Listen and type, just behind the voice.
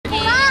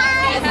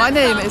My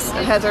name is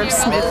Adair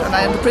Smith and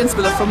I am the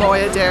principal of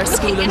Fermoy Adair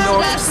School in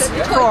North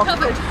Cork.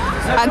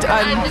 And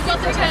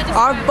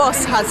our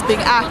bus has been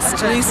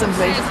axed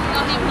recently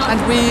and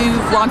we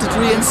want it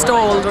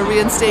reinstalled or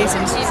reinstated.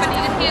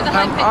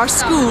 Our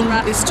school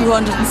is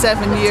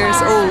 207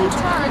 years old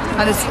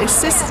and its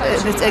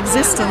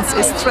existence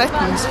is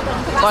threatened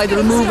by the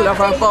removal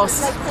of our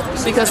bus,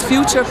 because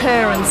future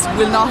parents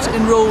will not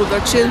enrol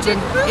their children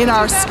in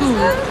our school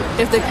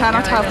if they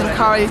cannot have them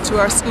carried to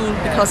our school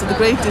because of the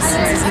great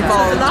distances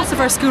involved. The loss of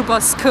our school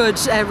bus could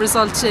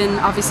result in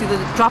obviously the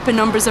drop in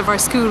numbers of our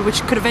school,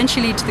 which could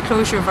eventually lead to the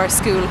closure of our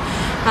school,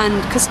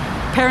 and because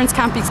parents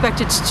can't be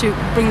expected to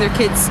bring their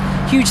kids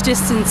huge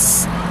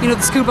distance, you know,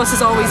 the school bus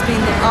has always been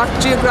there. Our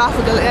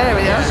geographical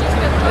area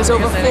is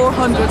over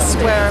 400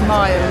 square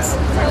miles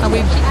and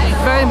we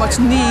very much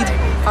need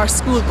our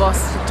school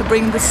bus to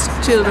bring the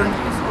children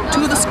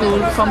to the school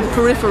from the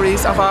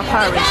peripheries of our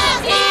parish.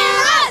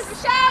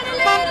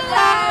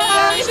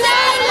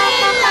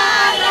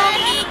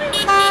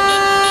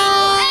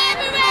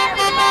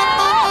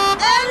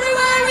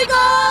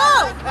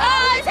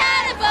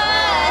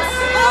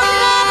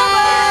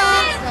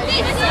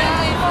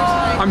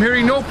 I'm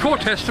hearing no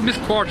protest in this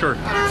quarter.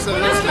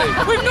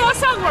 We've no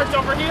song worked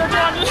over here,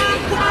 John.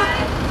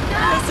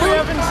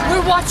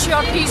 We're watching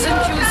our P's and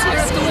Q's here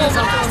at the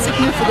moment.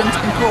 Significant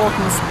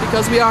importance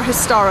because we are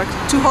historic,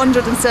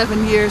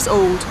 207 years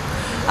old,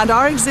 and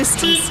our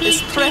existence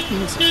is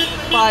threatened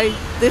by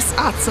this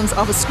absence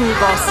of a school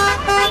bus.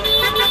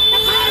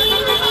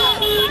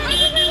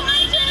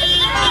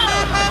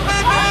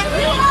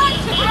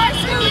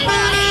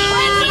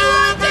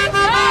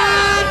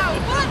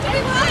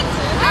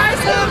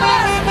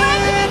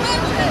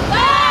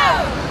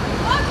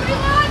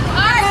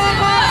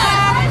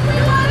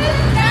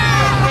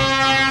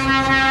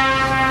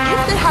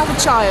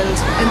 Child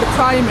in the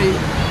primary,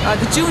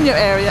 the junior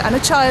area, and a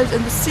child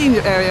in the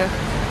senior area,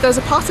 there's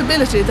a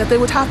possibility that they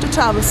would have to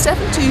travel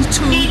 72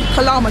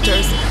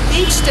 kilometres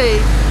each day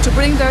to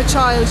bring their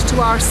child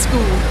to our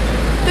school.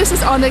 This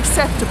is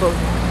unacceptable.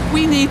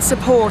 We need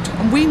support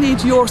and we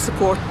need your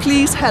support.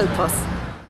 Please help us.